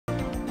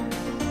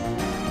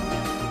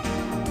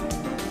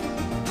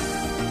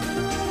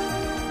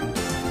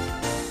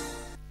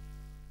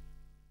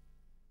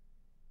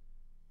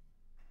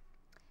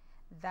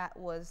That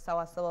was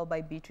Sawa Sawa by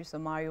Beatrice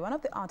Omari, one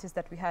of the artists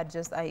that we had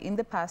just in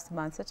the past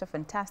month. Such a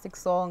fantastic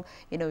song.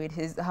 You know, it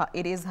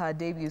is her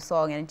debut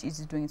song, and she's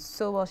doing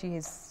so well.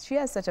 She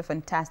has such a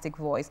fantastic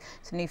voice.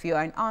 So if you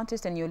are an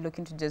artist and you're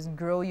looking to just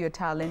grow your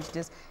talent,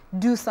 just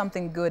do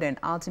something good, and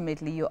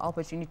ultimately your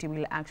opportunity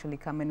will actually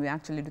come. And we're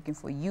actually looking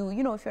for you.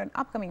 You know, if you're an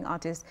upcoming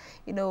artist,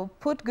 you know,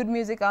 put good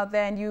music out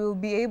there, and you'll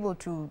be able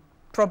to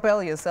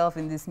propel yourself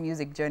in this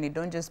music journey.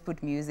 Don't just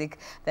put music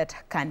that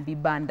can be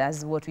banned,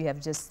 as what we have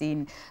just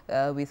seen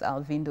with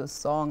Alvindo's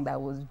song that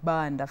was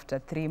banned after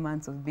 3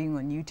 months of being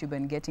on YouTube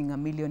and getting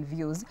 1 million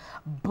views.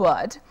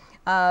 But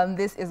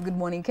this is Good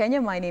Morning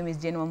Kenya. My name is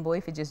Jane Wamboi.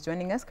 If you're just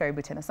joining us,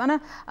 karibu tena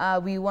sana.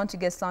 We want to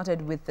get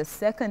started with the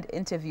second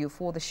interview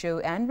for the show.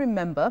 And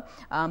remember,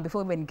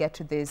 before we even get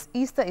to this,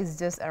 Easter is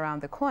just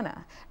around the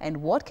corner. And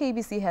what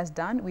KBC has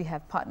done, we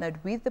have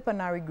partnered with the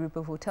Panari Group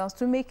of Hotels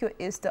to make your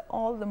Easter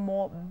all the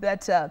more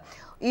better.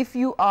 If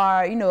you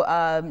are, you know,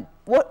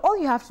 all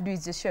you have to do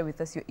is just share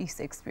with us your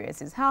Easter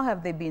experiences. How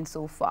have they been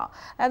so far?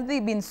 Have they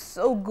been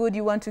so good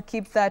you want to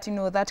keep that, you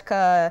know,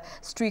 that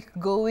streak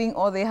going,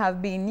 or they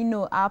have been, you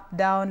know, up,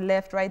 down,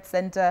 left, right,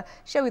 center?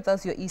 Share with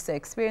us your Easter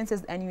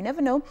experiences, and you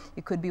never know,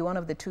 you could be one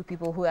of the 2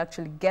 people who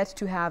actually get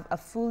to have a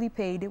fully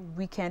paid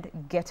weekend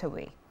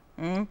getaway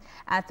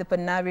at the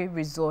Panari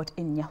Resort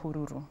in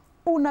Nyahururu.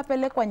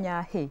 Unapelekwa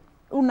Nyahe,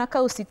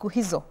 unakaa usiku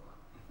hizo,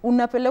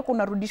 unapelekwa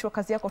unarudishwa,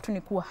 kazi yako tu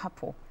ni kuwa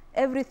hapo.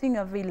 Everything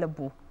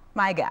available.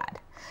 My God.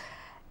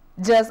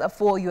 Just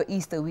for your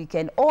Easter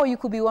weekend. Or you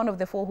could be one of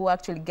the 4 who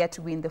actually get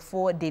to win the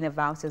 4 dinner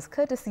vouchers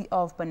courtesy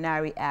of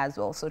Panari as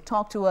well. So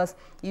talk to us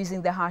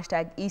using the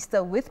hashtag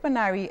Easter with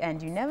Panari,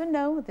 and you never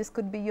know, this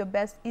could be your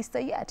best Easter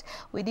yet.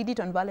 We did it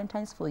on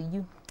Valentine's for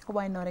you.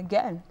 Why not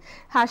again?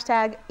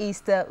 Hashtag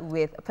Easter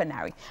with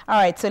Panari. All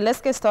right, so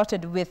let's get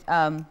started with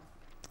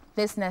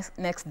this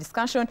next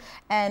discussion.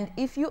 And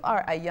if you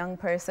are a young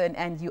person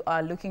and you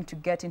are looking to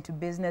get into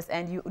business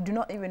and you do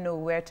not even know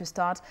where to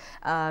start,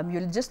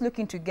 you're just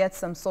looking to get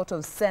some sort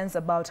of sense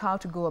about how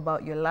to go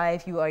about your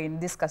life, you are in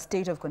this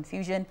state of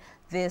confusion,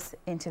 this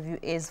interview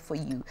is for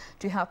you.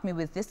 To help me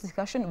with this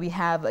discussion, we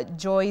have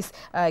Joyce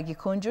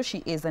Gikonjo.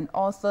 She is an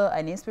author,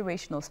 an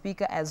inspirational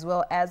speaker, as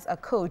well as a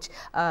coach,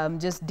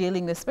 just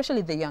dealing with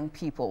especially the young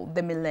people,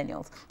 the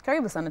millennials.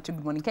 Karibu sana to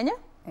Good Morning Kenya.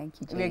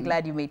 Thank you, Jane. We're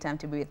glad you made time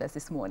to be with us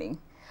this morning.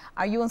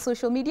 Are you on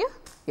social media?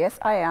 Yes,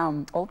 I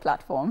am. All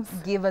platforms.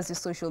 Give us your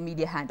social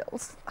media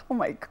handles. Oh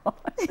my God.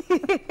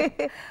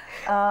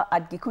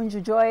 At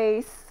Gikonjo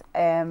Joyce,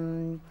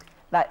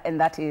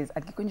 that is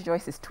at Gikonjo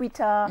Joyce is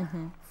Twitter.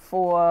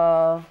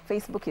 For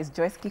Facebook is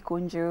Joyce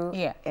Gikonjo.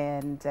 Yeah.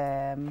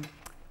 And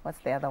what's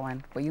the other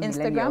one for you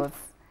Instagram? Millennials?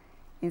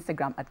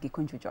 Instagram at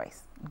Gikonjo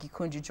Joyce.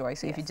 Gikonjo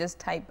Joyce. So yes. if you just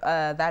type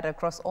that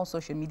across all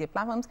social media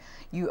platforms,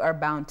 you are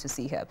bound to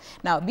see her.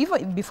 Now,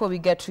 before we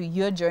get to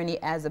your journey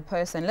as a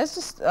person, let's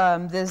just,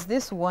 there's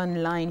this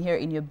one line here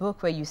in your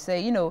book where you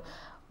say, you know,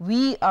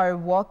 we are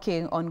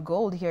walking on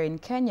gold here in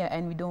Kenya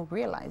and we don't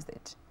realize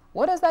it.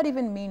 What does that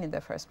even mean in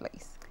the first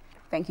place?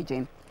 Thank you,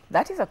 Jane.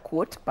 That is a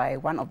quote by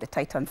one of the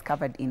titans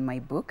covered in my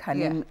book. Her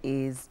name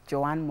is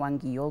Joanne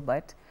Mwangi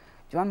Yolbert.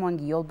 Joanne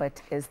Mwangi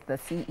Yolbert is the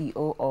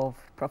CEO of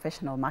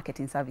Professional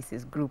Marketing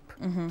Services Group.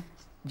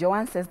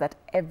 Joanne says that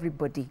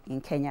everybody in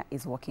Kenya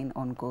is working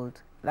on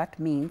gold. That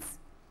means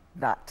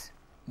that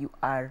you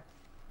are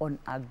on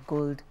a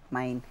gold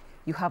mine.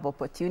 You have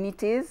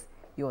opportunities,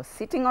 you're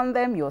sitting on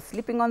them, you're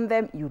sleeping on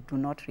them, you do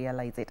not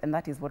realize it. And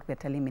that is what we're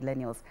telling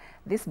millennials.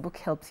 This book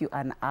helps you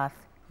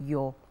unearth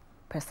your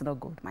personal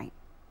gold mine.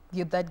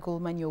 That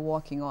gold mine you're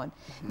walking on.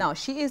 Now,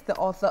 she is the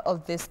author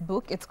of this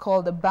book. It's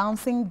called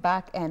Bouncing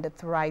Back and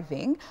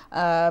Thriving.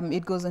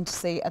 It goes on to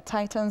say, A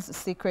Titan's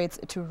Secrets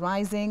to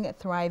Rising,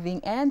 Thriving,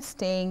 and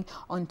Staying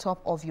on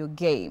Top of Your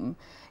Game.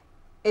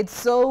 It's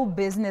so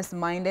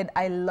business-minded.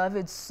 I love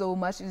it so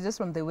much. It's just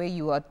from the way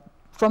you are,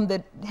 from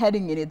the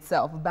heading in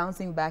itself,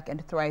 bouncing back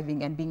and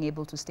thriving and being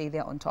able to stay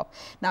there on top.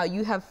 Now,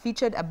 you have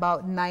featured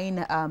about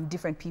 9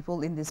 different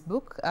people in this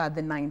book,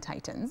 the 9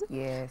 Titans.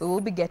 Yes. We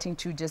will be getting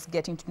to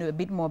know a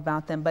bit more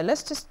about them, but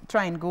let's just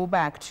try and go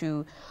back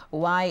to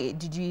why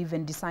did you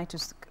even decide to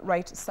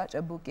write such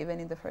a book even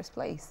in the first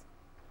place?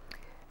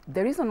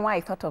 The reason why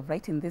I thought of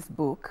writing this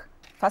book,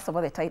 first of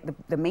all,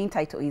 the main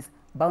title is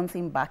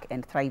Bouncing Back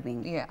and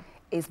Thriving. Yeah.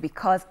 Is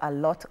because a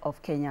lot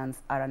of Kenyans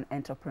are an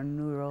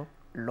entrepreneurial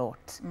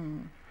lot.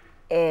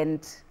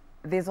 And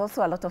there's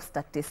also a lot of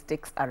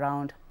statistics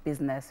around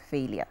business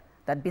failure,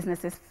 that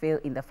businesses fail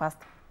in the first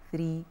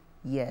 3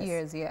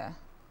 years. Yeah.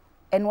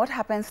 And what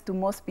happens to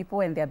most people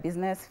when their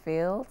business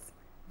fails?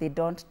 They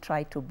don't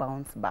try to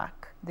bounce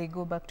back. They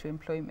go back to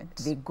employment.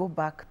 They go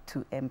back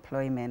to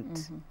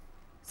employment.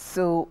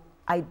 So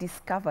I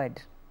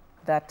discovered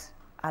that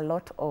a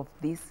lot of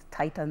these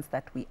titans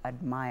that we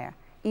admire,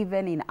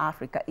 even in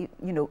Africa, you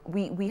know,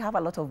 we have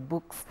a lot of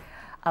books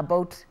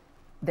about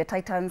the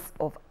titans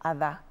of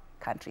other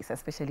countries,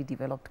 especially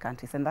developed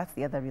countries. And that's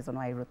the other reason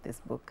why I wrote this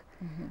book.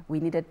 We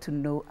needed to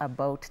know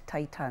about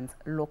titans,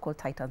 local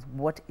titans.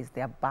 What is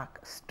their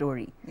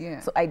backstory? Yeah.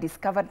 So I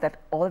discovered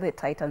that all the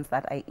titans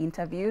that I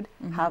interviewed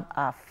have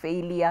a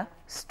failure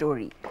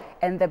story.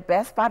 And the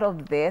best part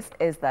of this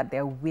is that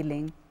they're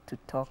willing to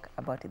talk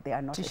about it. They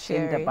are not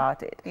ashamed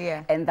about it.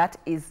 Yeah. And that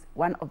is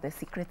one of the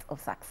secrets of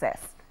success.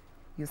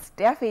 You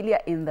stare failure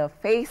in the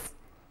face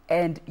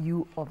and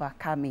you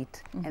overcome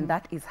it. And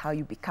that is how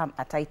you become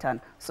a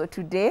titan. So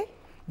today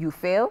you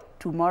fail,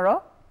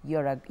 tomorrow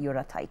you're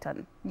a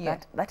titan. Yeah.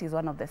 That is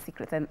one of the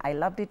secrets. And I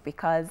loved it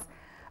because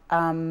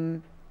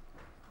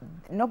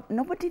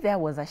nobody there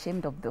was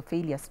ashamed of the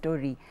failure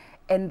story.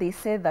 And they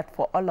said that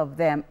for all of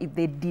them, if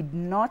they did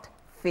not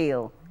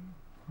fail,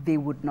 they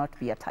would not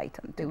be a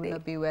titan today. They would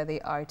not be where they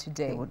are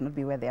today. They would not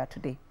be where they are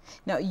today.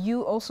 Now,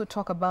 you also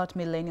talk about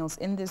millennials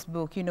in this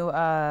book, you know,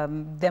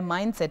 their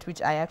mindset,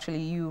 which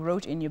you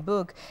wrote in your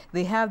book.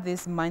 They have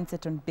this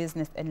mindset on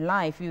business and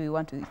life. You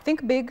want to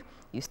think big,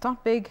 you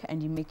start big,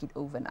 and you make it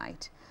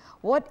overnight.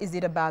 What is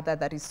it about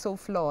that is so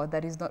flawed,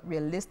 that is not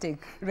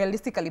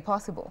realistically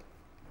possible?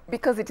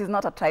 Because it is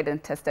not a tried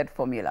and tested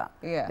formula.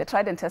 Yeah. The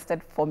tried and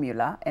tested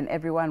formula, and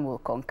everyone will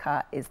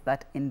concur, is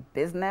that in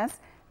business,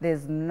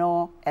 there's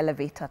no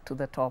elevator to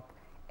the top.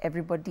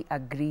 Everybody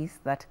agrees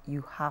that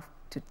you have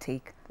to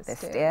take the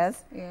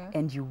stairs yeah.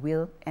 and you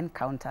will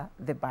encounter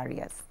the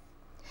barriers.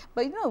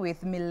 But you know,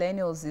 with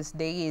millennials these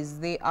days,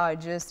 they are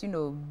just, you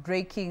know,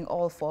 breaking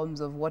all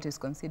forms of what is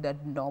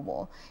considered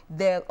normal.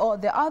 There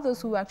are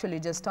those who actually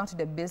just started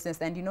a business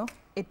and, you know,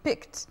 it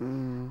picked.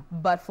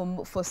 But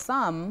for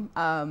some,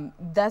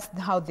 that's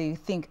how they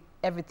think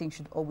everything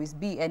should always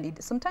be, and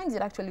sometimes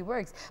it actually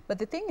works. But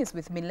the thing is,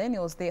 with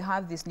millennials, they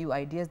have these new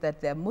ideas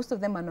that most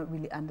of them are not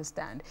really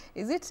understand.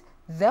 Is it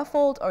their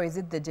fault, or is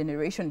it the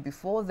generation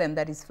before them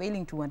that is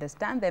failing to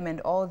understand them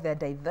and all their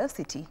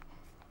diversity?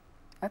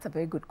 That's a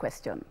very good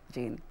question,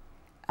 Jane.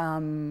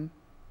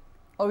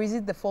 Or is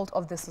it the fault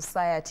of the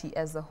society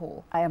as a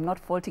whole? I am not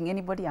faulting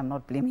anybody. I'm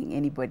not blaming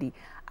anybody.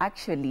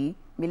 Actually,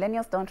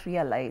 millennials don't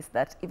realize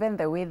that even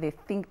the way they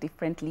think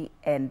differently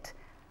and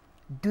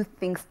do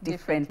things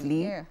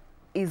differently yeah.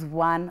 is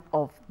one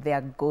of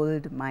their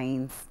gold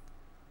mines.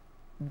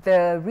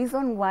 The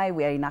reason why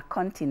we are in a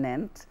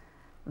continent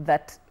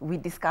that we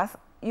discuss,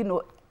 you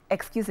know,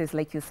 excuses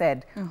like you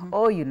said,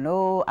 oh, you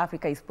know,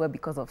 Africa is poor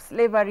because of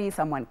slavery,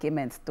 someone came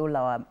and stole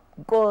our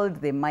gold,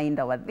 they mined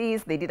our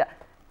this, they did a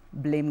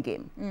blame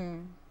game.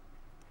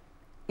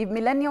 If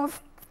millennials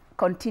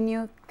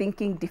continue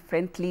thinking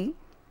differently,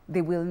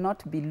 they will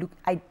not be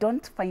I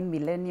don't find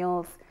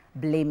millennials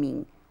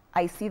blaming.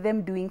 I see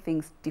them doing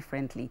things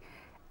differently.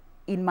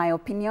 In my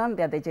opinion,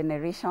 they're the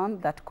generation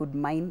that could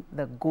mine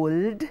the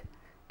gold,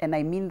 and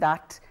I mean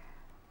that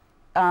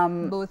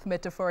both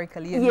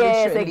metaphorically and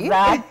yes, literally.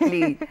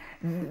 exactly.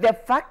 The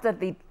fact that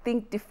they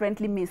think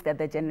differently means that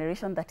the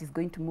generation that is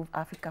going to move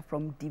Africa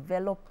from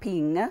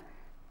developing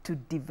to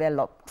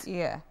developed.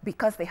 Yeah.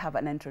 Because they have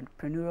an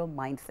entrepreneurial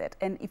mindset.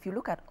 And if you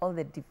look at all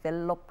the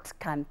developed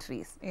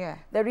countries, yeah.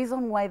 the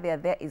reason why they're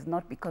there is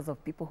not because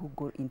of people who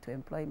go into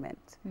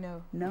employment.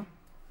 No. No.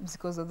 It's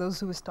because of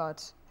those who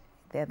start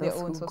They're those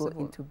who go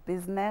into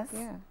business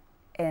yeah.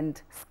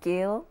 and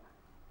scale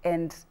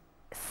and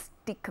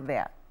stick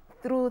there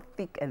through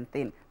thick and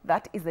thin.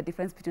 That is the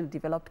difference between a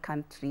developed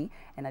country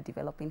and a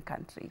developing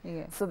country.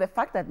 Yeah. So the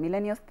fact that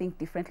millennials think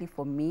differently,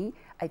 for me,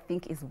 I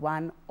think is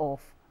one of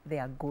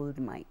their gold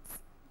mines.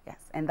 Yes,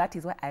 and that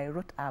is why I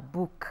wrote a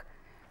book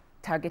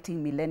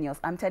targeting millennials.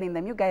 I'm telling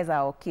them, you guys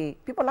are okay.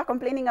 People are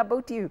complaining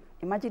about you.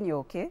 Imagine you're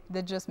okay.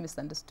 They're just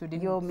misunderstood.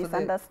 You're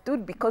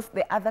misunderstood because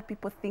the other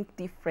people think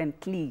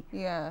differently.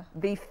 Yeah.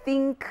 They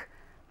think,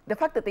 the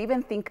fact that they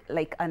even think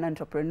like an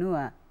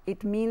entrepreneur,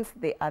 it means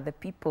they are the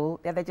people,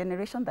 they're the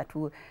generation that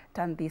will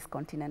turn this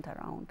continent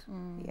around.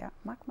 Yeah,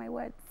 mark my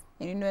words.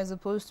 And you know, as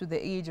opposed to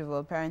the age of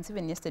our parents,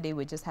 even yesterday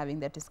we're just having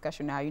that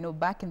discussion now, you know,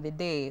 back in the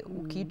day,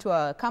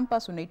 ukiitwa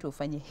campus unaitwa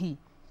ufanye hii.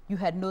 You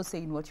had no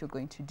say in what you're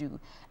going to do.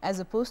 As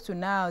opposed to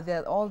now,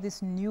 there are all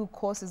these new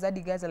courses that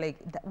you guys are like,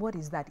 what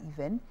is that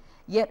even?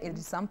 Yet it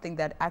is something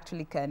that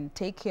actually can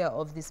take care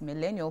of this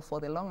millennial for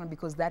the long run,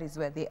 because that is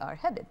where they are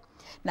headed.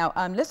 Now,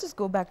 let's just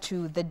go back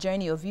to the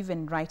journey of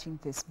even writing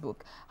this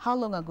book. How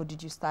long ago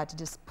did you start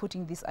just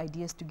putting these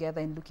ideas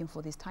together and looking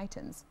for these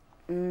titans?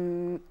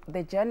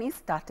 The journey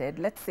started,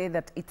 let's say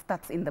that it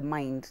starts in the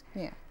mind.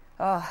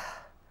 Yeah.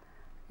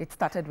 It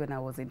started when I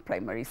was in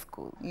primary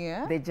school.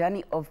 Yeah. The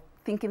journey of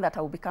thinking that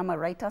I would become a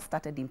writer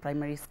started in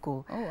primary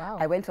school. Oh, wow.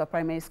 I went to a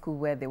primary school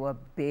where they were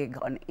big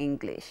on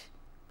English.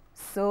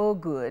 So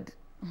good.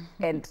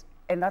 and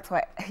that's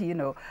why, you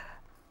know,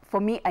 for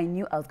me, I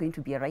knew I was going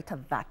to be a writer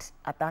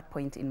at that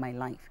point in my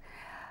life.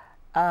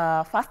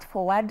 Fast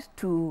forward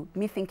to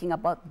me thinking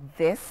about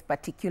this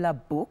particular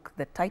book,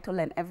 the title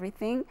and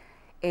everything,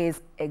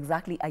 is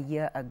exactly a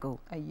year ago.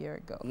 A year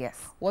ago.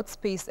 Yes. What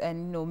space and,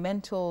 you know,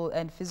 mental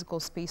and physical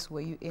space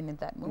were you in at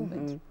that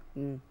moment?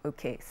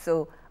 Okay,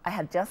 so I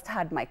had just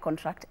had my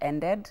contract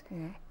ended,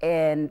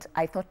 and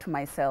I thought to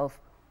myself,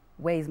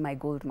 where is my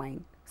gold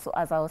mine? So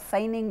as I was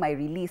signing my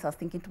release, I was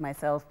thinking to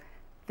myself,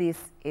 this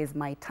is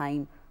my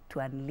time to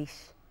unleash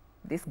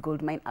this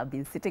gold mine I've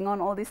been sitting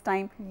on all this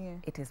time. Yeah.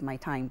 It is my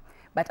time.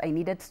 But I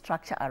needed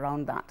structure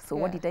around that. So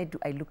what did I do?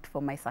 I looked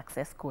for my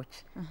success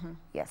coach.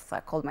 Yes, so I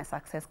called my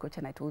success coach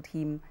and I told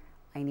him,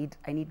 I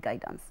need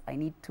guidance. I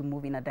need to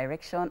move in a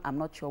direction. I'm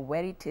not sure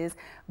where it is.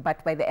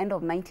 But by the end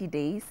of 90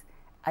 days,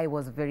 I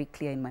was very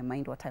clear in my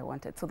mind what I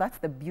wanted. So that's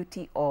the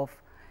beauty of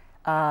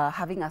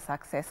having a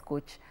success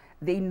coach.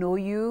 They know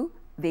you,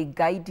 they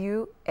guide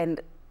you, and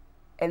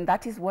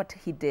that is what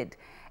he did.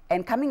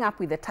 And coming up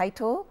with the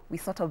title, we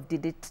sort of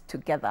did it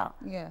together.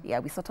 Yeah,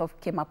 we sort of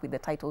came up with the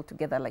title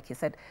together. Like you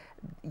said,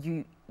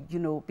 you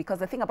know, because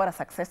the thing about a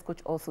success coach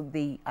also,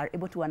 they are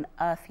able to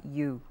unearth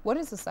you. What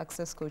is a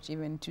success coach,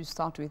 even to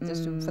start with,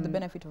 just for the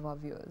benefit of our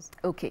viewers?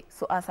 Okay,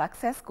 so a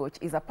success coach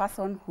is a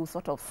person who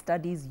sort of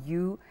studies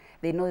you.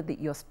 They know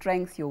your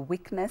strengths, your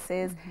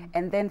weaknesses,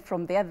 and then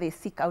from there they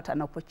seek out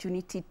an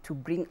opportunity to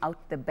bring out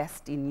the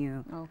best in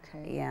you.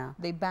 Okay. Yeah.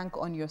 They bank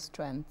on your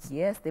strengths.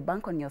 Yes, they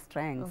bank on your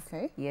strengths.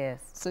 Okay. Yes.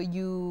 So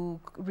you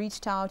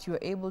reached out, you were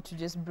able to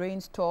just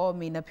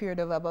brainstorm in a period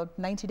of about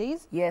 90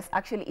 days? Yes,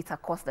 actually it's a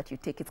course that you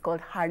take. It's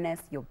called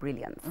Harness Your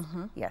Brilliance.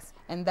 Yes.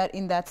 And that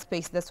in that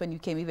space, that's when you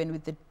came even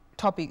with the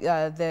topic,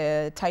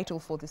 the title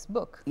for this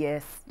book.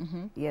 Yes.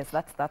 Yes,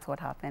 that's what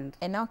happened.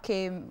 And now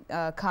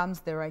comes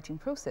the writing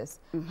process.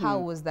 How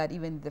was that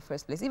even in the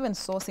first place? Even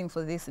sourcing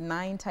for these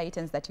 9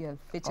 titans that you have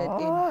featured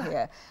in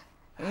here.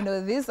 You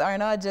know, these are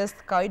not just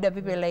kawaida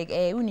people like,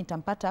 huyu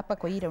nitampata hapa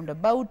kwa hii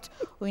roundabout,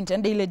 huyu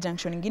nitaenda ile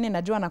junction ingine,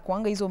 najua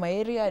nakuanga hizo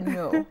area.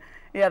 No.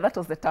 Yeah, that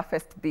was the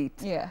toughest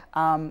bit. Yeah.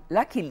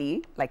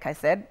 Luckily, like I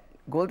said,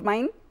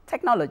 goldmine,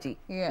 technology,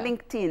 Yeah.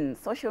 LinkedIn,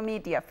 social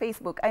media,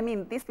 Facebook. I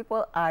mean, these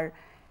people are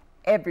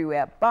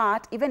everywhere.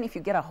 But even if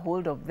you get a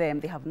hold of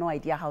them, they have no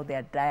idea how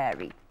their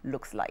diary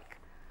looks like.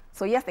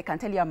 So yes, they can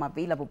tell you I'm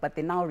available, but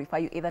they now refer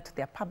you either to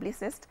their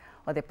publicist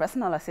or their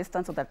personal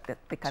assistant so that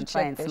they can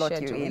try and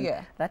slot you in.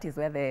 Yeah. That is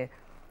where the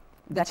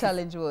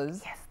challenge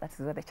was. Yes, that is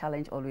where the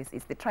challenge always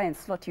is. They try and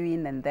slot you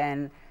in, and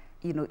then,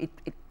 you know,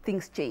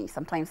 things change.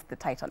 Sometimes the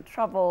titan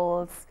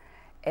travels.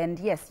 And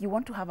yes, you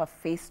want to have a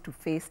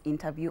face-to-face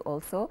interview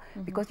also,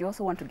 because you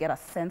also want to get a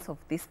sense of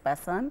this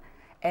person.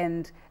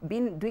 And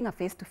doing a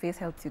face-to-face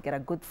helps you get a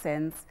good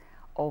sense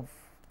of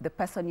the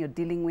person you're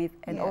dealing with.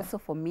 And also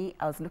for me,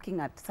 I was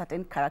looking at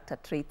certain character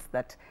traits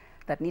that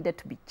needed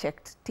to be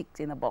ticked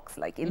in a box,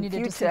 like in future. You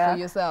needed to see for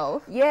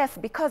yourself. Yes,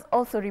 because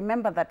also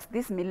remember that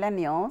these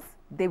millennials,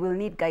 they will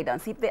need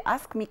guidance. If they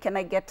ask me, can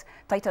I get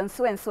Titan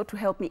so-and-so to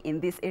help me in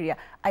this area?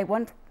 I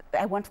want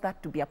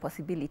that to be a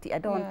possibility. I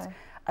don't want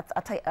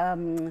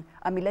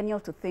a millennial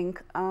to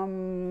think,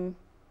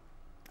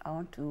 I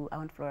want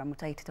Flora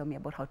Mutai to tell me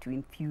about how to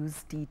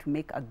infuse tea, to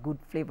make a good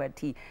flavored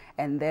tea.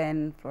 And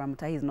then Flora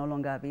Mutai is no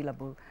longer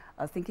available.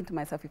 I was thinking to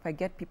myself, if I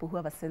get people who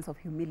have a sense of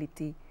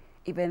humility,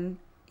 even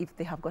if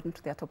they have gotten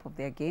to the top of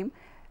their game,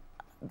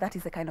 that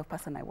is the kind of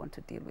person I want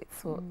to deal with.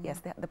 So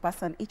yes, the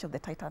person, each of the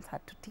titans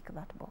had to tick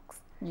that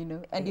box. You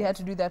know, and you had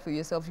to do that for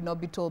yourself, you not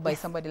be told by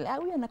somebody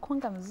like, we are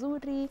nakwanga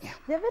mzuri.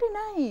 They're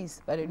very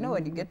nice. But you know,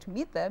 when you get to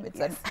meet them, it's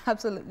an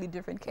absolutely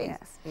different case.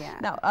 Yes, yeah.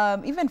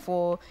 Now, even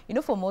for, you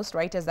know, for most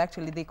writers,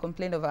 actually, they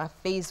complain of a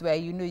phase where,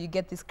 you know, you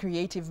get this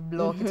creative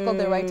block. It's called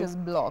the writer's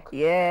block.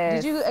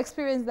 Yes. Did you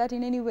experience that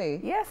in any way?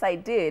 Yes, I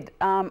did.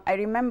 I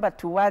remember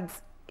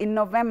in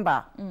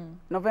November,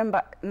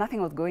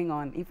 nothing was going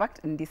on. In fact,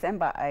 in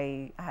December,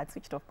 I had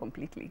switched off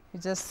completely. You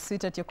just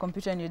sit at your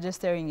computer and you're just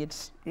staring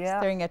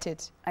at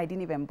it. I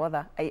didn't even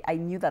bother. I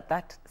knew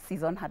that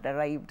season had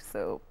arrived,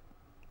 so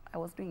I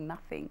was doing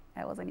nothing.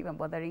 I wasn't even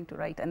bothering to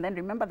write. And then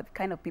remember the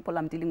kind of people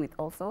I'm dealing with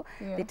also,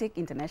 they take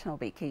international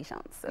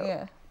vacations. So.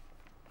 Yeah.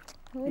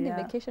 When the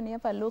vacation you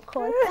have a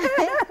local,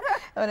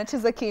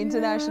 wanacheza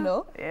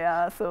international.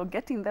 Yeah, so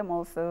getting them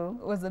also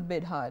was a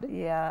bit hard.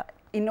 Yeah,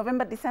 in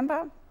November,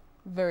 December.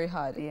 Very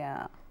hard.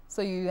 Yeah.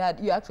 So you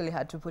actually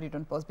had to put it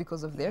on pause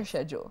because of their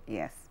schedule.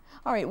 Yes.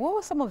 All right. What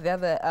were some of the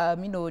other,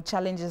 you know,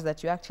 challenges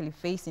that you actually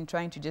faced in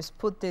trying to just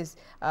put this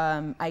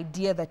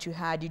idea that you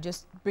had, you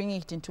just bring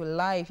it into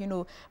life, you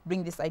know,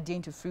 bring this idea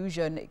into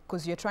fusion,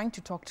 because you're trying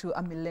to talk to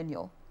a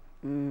millennial?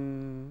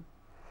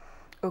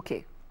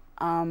 Okay.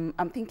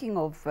 I'm thinking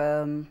of,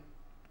 for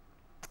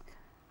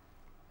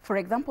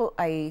example,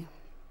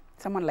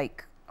 someone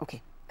like,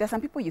 okay, there's some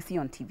people you see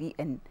on TV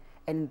and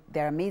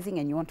they're amazing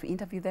and you want to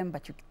interview them,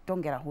 but you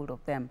don't get a hold of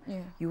them.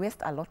 Yeah. You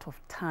waste a lot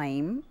of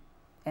time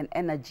and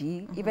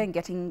energy, even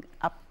getting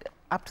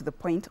up to the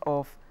point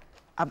of,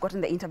 I've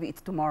gotten the interview,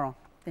 it's tomorrow.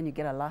 Then you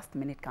get a last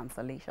minute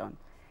cancellation.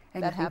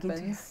 And that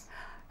happens.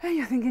 And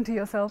you're thinking to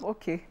yourself,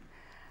 okay,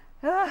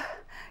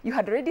 you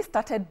had already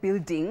started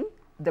building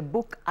the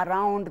book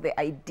around the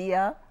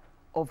idea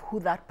of who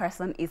that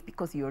person is,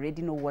 because you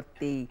already know what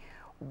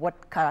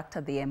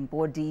character they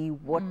embody,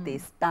 what they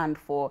stand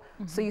for.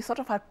 So you sort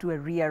of have to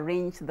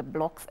rearrange the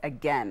blocks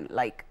again.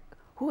 Like,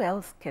 who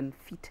else can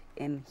fit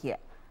in here?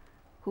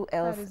 Who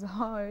else? That is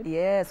hard.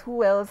 Yes,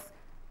 who else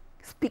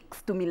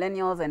speaks to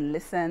millennials and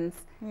listens.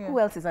 Yeah. Who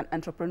else is an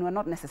entrepreneur?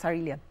 Not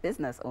necessarily a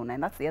business owner.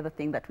 And that's the other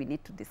thing that we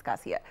need to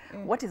discuss here.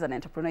 What is an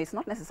entrepreneur? It's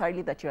not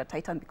necessarily that you're a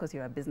titan because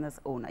you're a business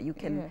owner. You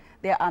can,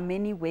 there are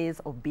many ways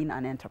of being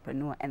an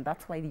entrepreneur, and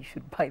that's why you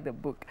should buy the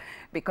book.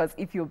 Because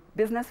if your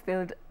business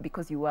failed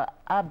because you are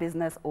a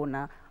business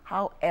owner,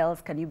 how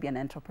else can you be an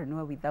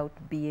entrepreneur without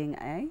being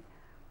a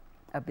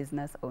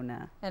business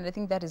owner? And I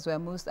think that is where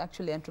most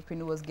actually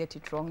entrepreneurs get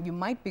it wrong. You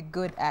might be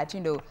good at,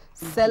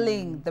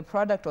 selling the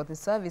product or the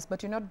service,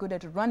 but you're not good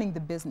at running the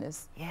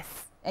business.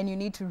 Yes. And you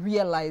need to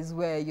realize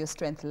where your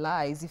strength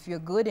lies. If you're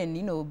good in,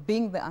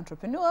 being the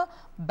entrepreneur,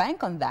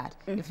 bank on that.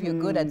 If you're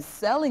good at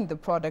selling the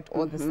product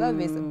or the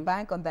service,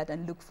 bank on that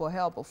and look for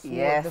help or for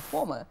the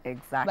former.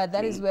 Exactly. But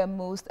that is where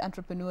most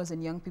entrepreneurs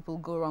and young people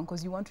go wrong,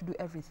 because you want to do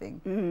everything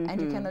and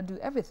you cannot do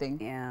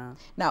everything. Yeah.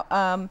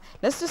 Now,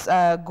 let's just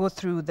go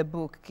through the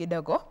book,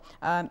 Kidogo.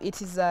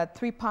 It is a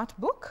 3-part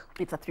book.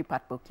 It's a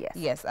 3-part book, yes.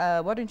 Yes.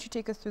 Why don't you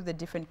take us through the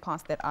different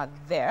parts that are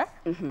there?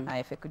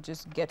 If I could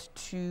just get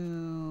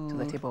to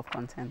the table of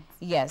contents.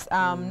 Yes.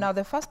 Now,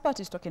 the first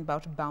part is talking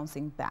about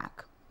bouncing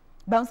back.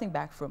 Bouncing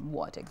back from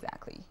what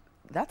exactly?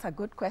 That's a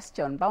good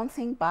question.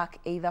 Bouncing back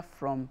either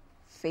from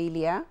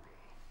failure,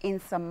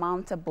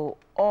 insurmountable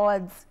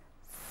odds,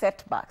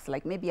 setbacks,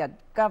 like maybe a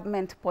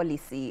government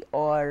policy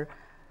or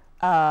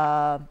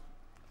arson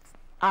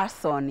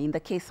in the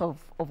case of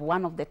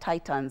one of the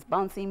titans,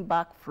 bouncing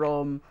back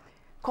from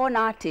con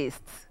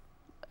artists,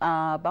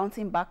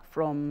 bouncing back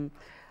from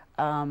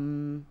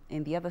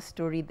in the other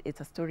story,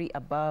 it's a story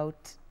about,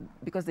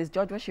 because there's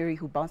George Washiri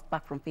who bounced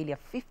back from failure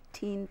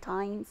 15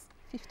 times.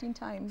 15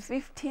 times?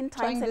 15 times.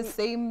 Trying the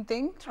same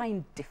thing?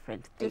 Trying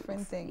different things.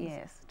 Different things.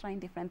 Yes, trying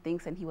different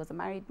things. And he was a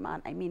married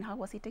man. I mean, how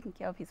was he taking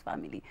care of his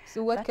family?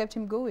 So what kept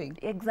him going?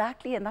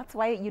 Exactly, and that's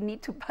why you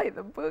need to buy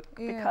the book,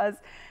 because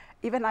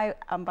even I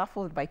am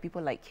baffled by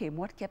people like him.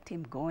 What kept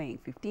him going?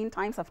 15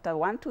 times after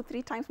 1, 2,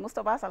 3 times, most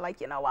of us are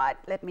like, you know what,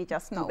 let me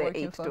just do the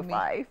 8 to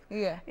 5.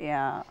 Yeah.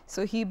 Yeah.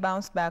 So he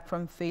bounced back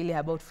from failure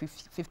about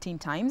 15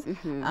 times.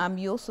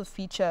 You also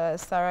feature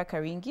Sarah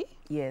Karingi.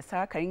 Yes,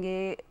 Sarah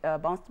Karingi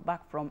bounced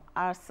back from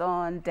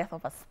arson, death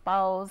of a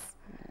spouse.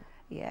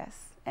 Yes,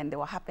 and they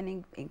were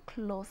happening in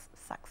close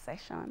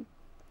succession.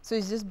 So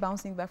it's just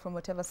bouncing back from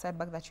whatever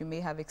setback that you may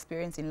have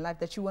experienced in life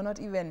that you were not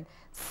even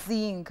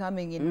seeing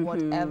coming in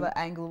whatever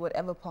angle,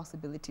 whatever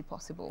possibility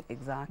possible.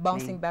 Exactly.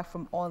 Bouncing back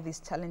from all these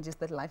challenges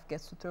that life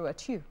gets to throw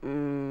at you.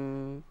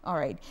 All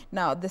right.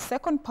 Now, the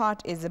second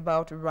part is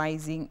about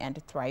rising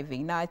and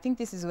thriving. Now, I think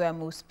this is where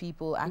most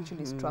people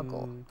actually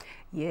struggle.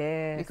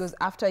 Yes. Because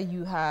after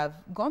you have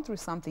gone through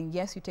something,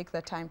 yes, you take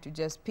the time to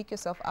just pick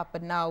yourself up,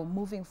 but now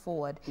moving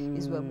forward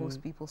is where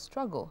most people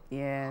struggle.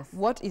 Yes.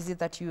 What is it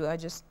that you are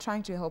just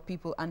trying to help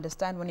people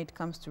understand when it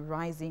comes to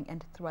rising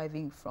and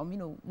thriving from,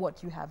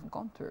 what you have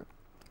gone through?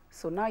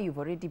 So now you've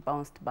already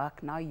bounced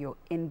back. Now you're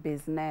in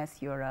business.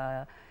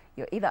 You're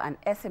either an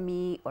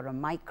SME or a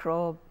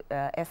micro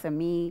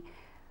SME.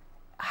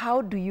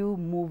 How do you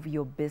move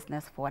your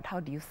business forward?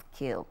 How do you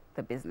scale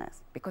the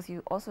business? Because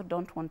you also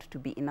don't want to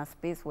be in a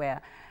space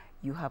where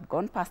you have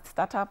gone past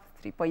startup,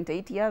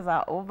 3.8 years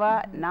are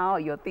over. Now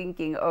you're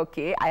thinking,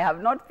 okay, I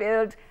have not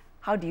failed.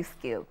 How do you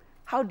scale?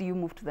 How do you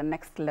move to the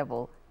next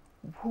level?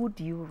 Who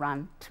do you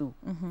run to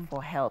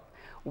for help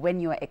when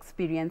you're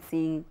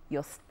experiencing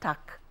your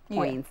stuck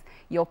points,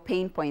 your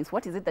pain points?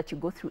 What is it that you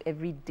go through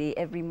every day,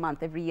 every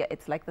month, every year?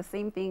 It's like the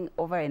same thing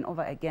over and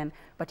over again,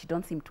 but you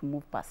don't seem to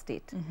move past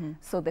it.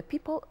 So the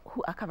people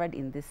who are covered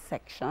in this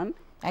section,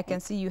 I can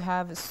see you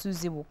have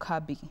Susie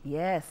Wakabi.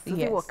 Yes,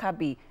 Susie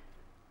Wakabi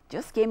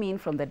just came in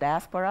from the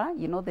diaspora.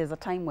 There's a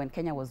time when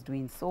Kenya was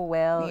doing so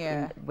well,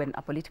 when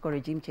a political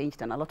regime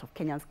changed and a lot of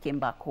Kenyans came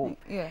back home.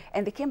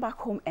 And they came back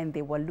home and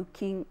they were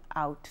looking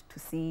out to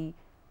see,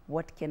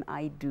 what can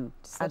I do?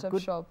 Set up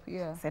shop,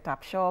 Set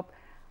up shop.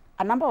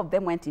 A number of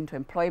them went into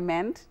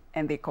employment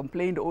and they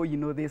complained, oh, you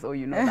know this, oh,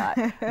 you know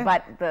that.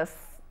 But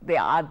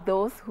there are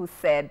those who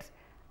said,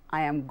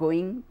 I am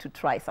going to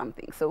try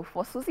something. So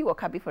for Susie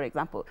Wakabi, for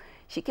example,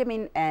 she came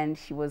in and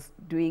she was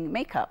doing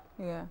makeup.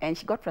 And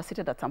she got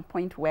frustrated at some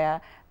point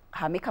where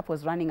her makeup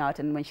was running out.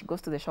 And when she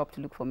goes to the shop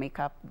to look for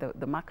makeup,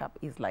 the markup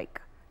is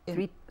like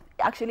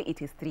actually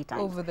it is 3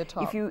 times. Over the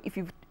top. If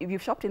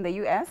you've shopped in the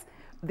US,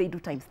 they do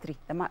times 3.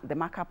 The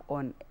markup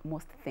on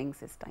most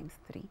things is times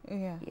 3.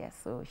 Yes,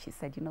 so she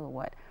said, you know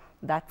what,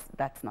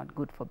 that's not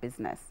good for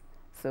business.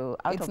 So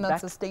it's not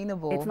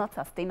sustainable. It's not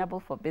sustainable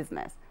for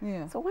business.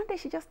 So one day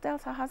she just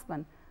tells her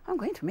husband, I'm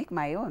going to make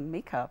my own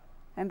makeup.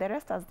 And the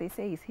rest, as they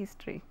say, is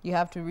history. You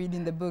have to read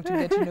in the book to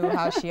get to know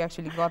how she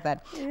actually got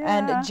that.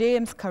 And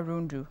James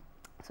Karundu.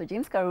 So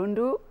James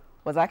Karundu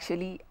was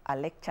actually a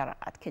lecturer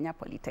at Kenya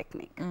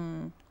Polytechnic.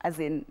 As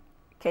in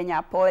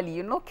Kenya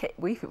Poly,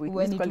 we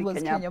when call it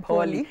was Kenya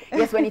Poly.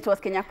 Yes, when it was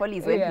Kenya Poly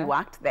is when he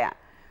worked there.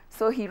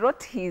 So he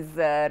wrote his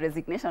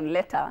resignation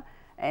letter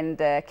and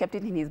kept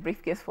it in his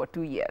briefcase for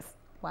 2 years.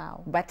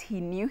 Wow. But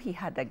he knew he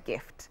had a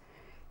gift.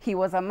 He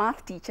was a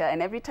math teacher,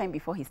 and every time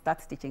before he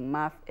starts teaching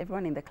math,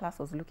 everyone in the class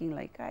was looking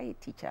like, "Hey,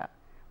 teacher,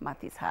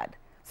 math is hard."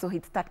 So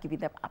he'd start giving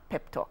them a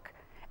pep talk.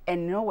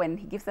 And you know, when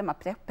he gives them a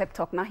pep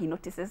talk, now he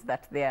notices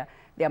that their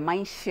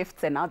mind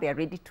shifts and now they're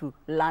ready to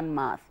learn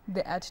math.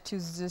 The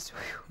attitudes just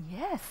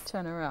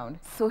turn around.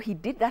 So he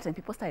did that and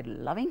people started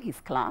loving his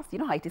class. You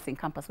know how it is in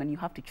campus when you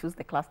have to choose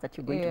the class that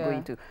you're going to go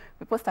into.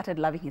 People started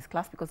loving his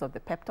class because of the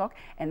pep talk,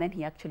 and then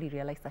he actually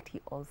realized that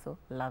he also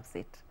loves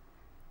it.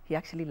 He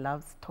actually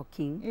loves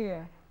talking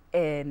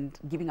and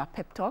giving a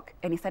pep talk,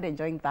 and he started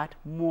enjoying that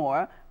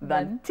more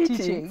than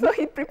teaching. So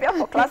he'd prepare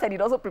for class and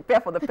he'd also prepare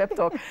for the pep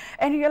talk.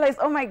 And he realized,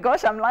 oh my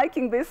gosh, I'm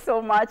liking this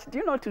so much. Do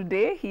you know,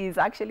 today he's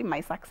actually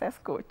my success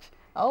coach.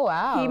 Oh,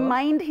 wow. He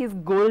mined his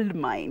gold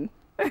mine.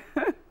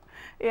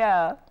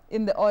 Yeah.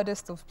 In the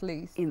oddest of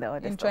places. In the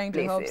oddest of places. In trying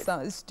to help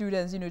some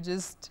students, you know,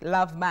 just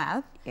love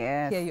math.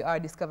 Yes. Here you are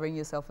discovering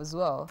yourself as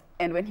well.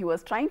 And when he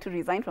was trying to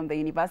resign from the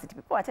university,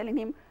 people were telling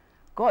him,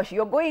 gosh,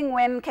 you're going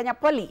when Kenya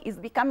Poly is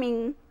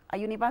becoming a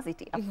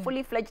university, a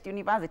fully fledged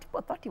university. People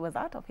thought he was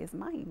out of his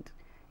mind.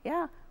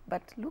 Yeah,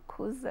 but look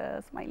who's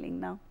smiling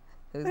now.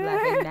 Who's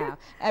laughing now.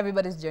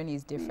 Everybody's journey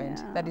is different.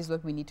 Yeah. That is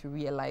what we need to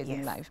realize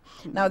in life.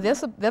 Now, the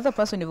other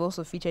person you've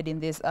also featured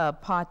in this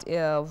part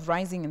of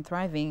Rising and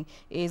Thriving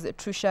is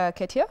Trusha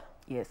Ketia.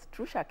 Yes,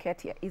 Trusha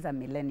Ketia is a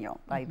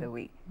millennial, by the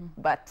way.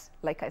 But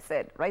like I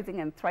said, Rising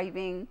and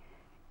Thriving,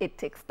 it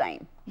takes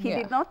time. He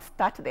did not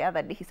start the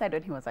other day. He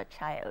started when he was a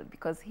child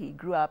because he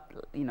grew up,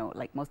 you know,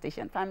 like most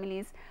Asian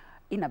families,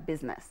 in a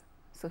business.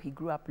 So he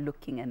grew up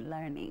looking and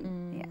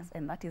learning. Yes,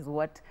 and that is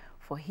what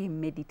for him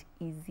made it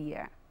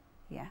easier.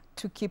 Yeah.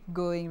 To keep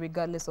going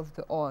regardless of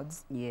the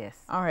odds. Yes.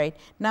 All right.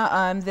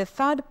 Now, the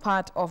third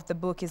part of the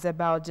book is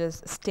about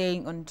just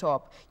staying on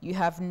top. You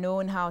have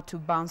known how to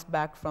bounce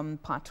back from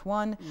part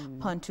one.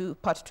 Part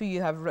two,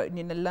 you have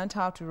learned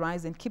how to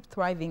rise and keep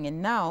thriving.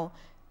 And now,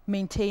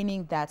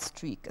 maintaining that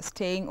streak,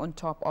 staying on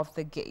top of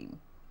the game.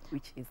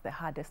 Which is the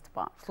hardest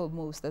part. For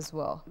most as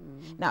well.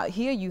 Now,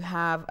 here you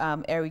have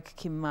Eric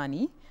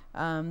Kimani,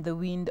 The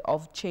Wind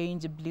of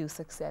Change Blew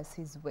Success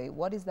His Way.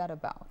 What is that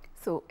about?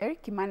 So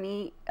Eric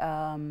Kimani,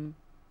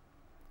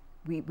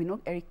 we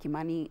know Eric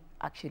Kimani,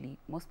 actually,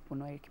 most people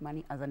know Eric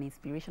Kimani as an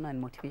inspirational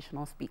and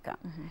motivational speaker.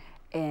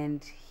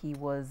 And he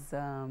was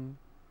a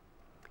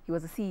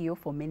CEO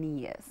for many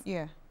years.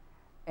 Yeah.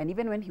 And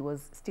even when he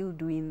was still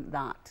doing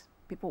that,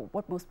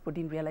 what most people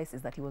didn't realize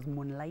is that he was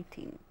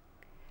moonlighting.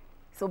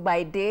 So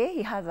by day,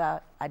 he has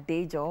a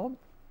day job,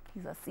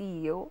 he's a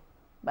CEO,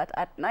 but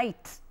at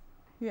night,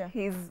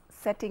 he's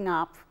setting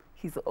up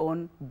his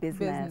own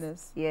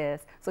business.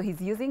 Yes. So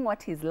he's using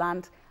what he's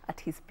learned at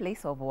his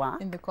place of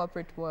work. In the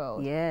corporate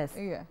world. Yes.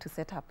 To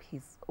set up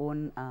his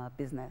own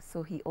business.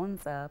 So he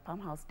owns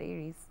Farmhouse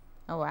Dairies.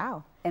 Oh,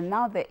 wow. And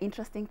now the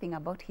interesting thing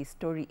about his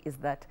story is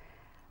that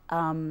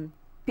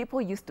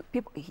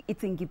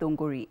it's in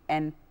Githunguri,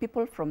 and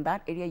people from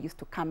that area used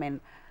to come and,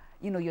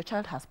 you know, your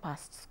child has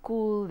passed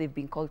school, they've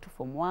been called to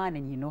Form 1,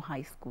 and you know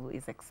high school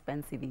is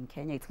expensive in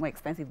Kenya. It's more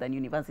expensive than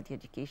university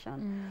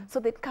education.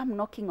 So they'd come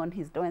knocking on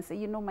his door and say,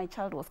 you know, my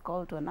child was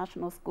called to a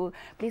national school.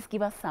 Please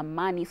give us some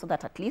money so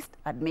that at least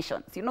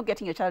admissions. You know,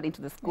 getting your child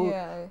into the school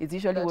is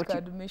usually what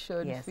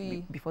admission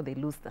fee. Before they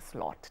lose the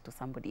slot to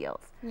somebody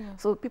else.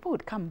 So people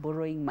would come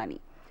borrowing money.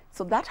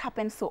 So that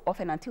happened so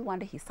often until one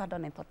day he sat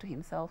down and thought to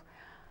himself,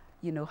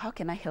 you know, how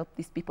can I help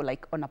these people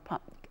like on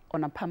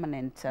a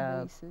permanent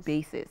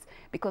basis?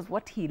 Because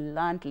what he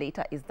learned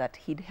later is that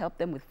he'd help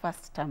them with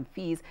first term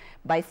fees.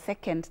 By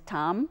second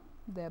term,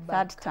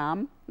 third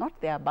term,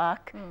 not their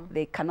back,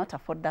 they cannot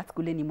afford that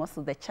school anymore.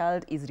 So the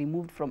child is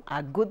removed from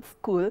a good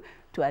school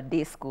to a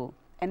day school.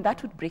 And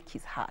that would break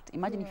his heart.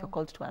 Imagine if you're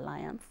called to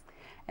Alliance,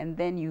 and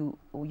then you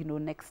know,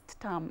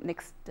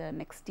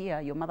 next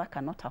year, your mother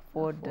cannot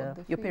afford,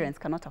 your parents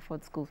cannot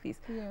afford school fees.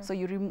 So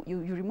you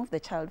remove the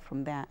child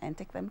from there and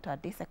take them to a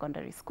day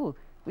secondary school,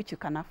 which you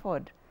can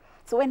afford.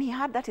 So when he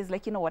had that, he's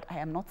like, you know what, I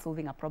am not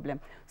solving a problem.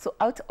 So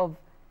out of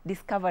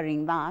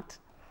discovering that,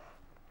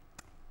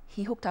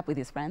 he hooked up with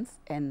his friends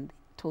and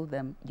told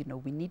them, you know,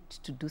 we need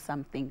to do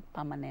something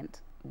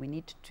permanent. We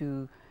need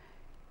to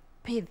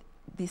pay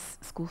this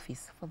school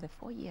fees for the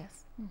 4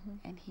 years.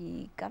 And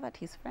he gathered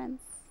his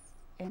friends,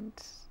 and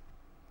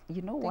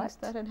you know what? Things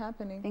started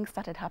happening. Things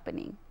started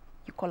happening.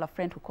 You call a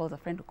friend who calls a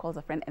friend who calls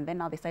a friend, and then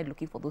now they started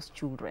looking for those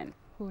children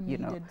who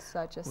needed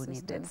such assistance. Who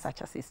needed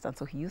such assistance.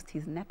 So he used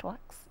his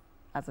networks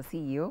as a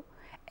CEO,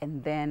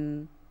 and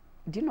then,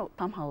 do you know,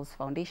 Farmhouse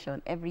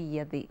Foundation, every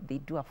year they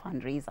do a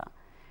fundraiser,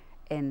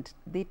 and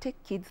they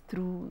take kids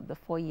through the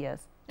 4 years.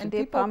 And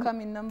today, people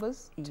come in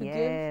numbers to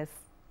give?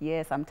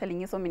 Yes, I'm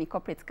telling you, so many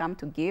corporates come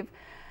to give.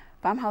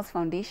 Farmhouse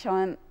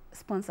Foundation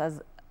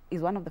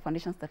is one of the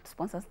foundations that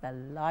sponsors the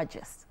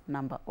largest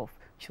number of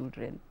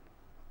children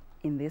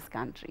in this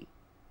country.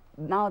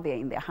 Now they're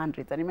in their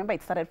hundreds. And remember,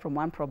 it started from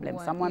one problem,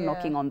 someone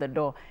knocking on the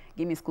door,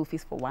 give me school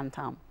fees for 1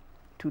 term.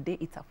 Today,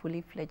 it's a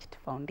fully fledged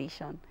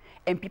foundation.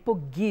 And people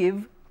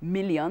give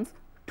millions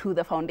to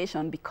the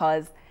foundation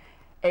because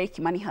Eric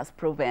Kimani has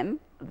proven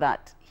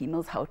that he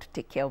knows how to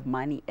take care of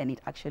money and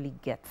it actually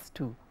gets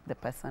to the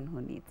person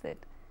who needs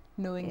it.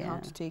 knowing how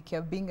to take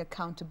care, being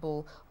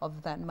accountable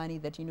of that money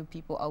that, you know,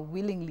 people are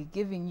willingly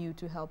giving you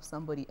to help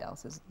somebody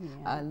else's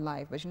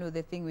life. But, you know,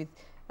 the thing with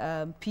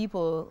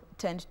people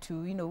tend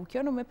to, you know,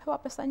 ukiona umepewa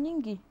pesa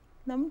nyingi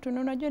na mtu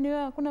na unajua ni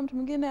wewe, hakuna mtu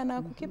mwingine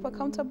anakukeep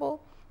accountable,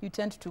 you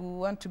tend to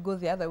want to go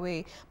the other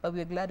way. But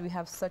we're glad we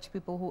have such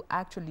people who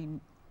actually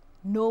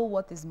know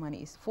what this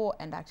money is for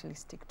and actually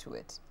stick to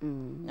it.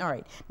 All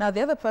right. Now,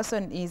 the other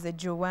person is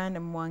Joanne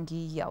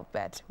Mwangi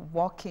Yelbert,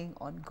 walking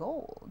on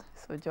gold.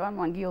 So Joanne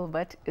Mwangi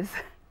Yelbert is,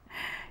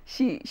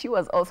 she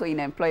was also in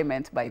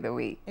employment, by the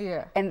way.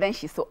 Yeah. And then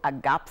she saw a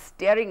gap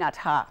staring at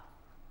her,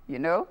 you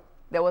know?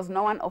 There was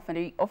no one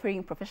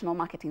offering professional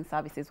marketing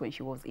services when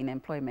she was in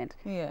employment.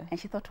 Yeah. And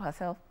she thought to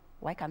herself,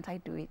 why can't I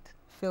do it?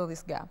 Fill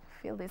this gap.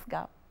 Fill this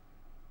gap.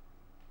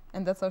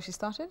 And that's how she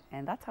started?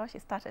 And that's how she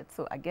started.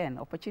 So again,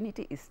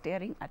 opportunity is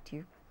staring at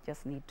you.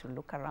 Just need to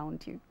look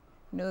around you.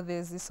 You know,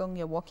 there's this song,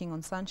 you're walking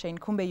on sunshine,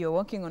 kumbe you're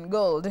walking on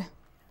gold.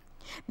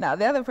 Now,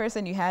 the other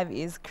person you have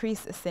is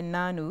Chris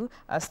Senanu,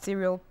 a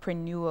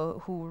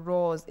serialpreneur who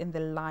roars in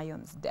the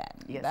lion's den.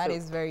 Yes, that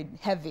is very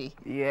heavy.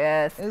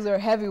 Yes. Those are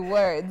heavy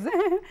words.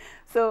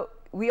 So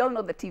we all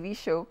know the TV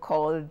show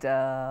called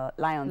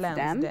Lion's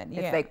Den.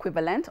 Yeah. It's the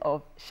equivalent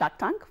of Shark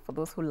Tank, for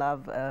those who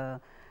love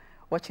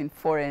watching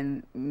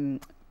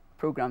foreign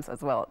programs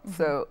as well.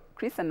 So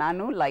Chris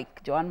Senanu,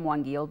 like Joanne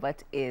Mwangi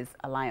Yelbert, is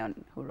a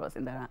lion who roars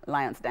in the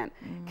Lion's Den.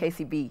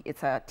 KCB,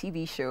 it's a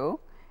TV show.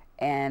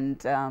 And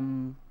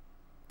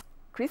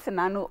Chris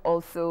Senanu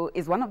also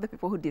is one of the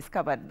people who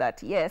discovered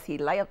that, yes, he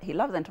loves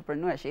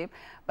entrepreneurship,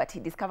 but he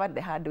discovered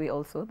the hard way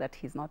also that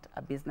he's not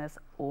a business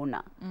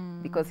owner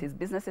because his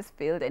businesses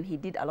failed, and he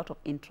did a lot of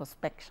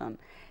introspection.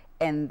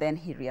 And then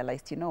he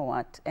realized, you know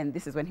what, and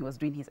this is when he was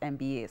doing his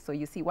MBA. So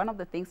you see, one of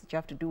the things that you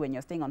have to do when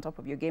you're staying on top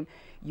of your game,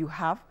 you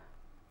have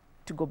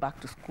to go back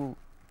to school.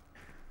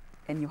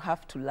 And you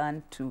have to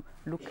learn to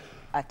look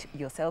at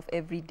yourself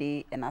every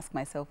day and ask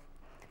myself,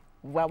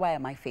 why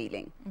am I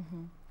failing?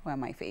 Why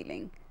am I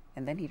failing?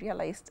 And then he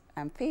realized,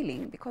 I'm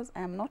failing because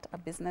I am not a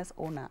business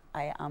owner.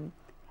 I'm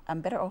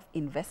better off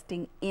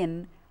investing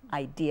in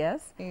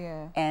ideas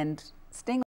and staying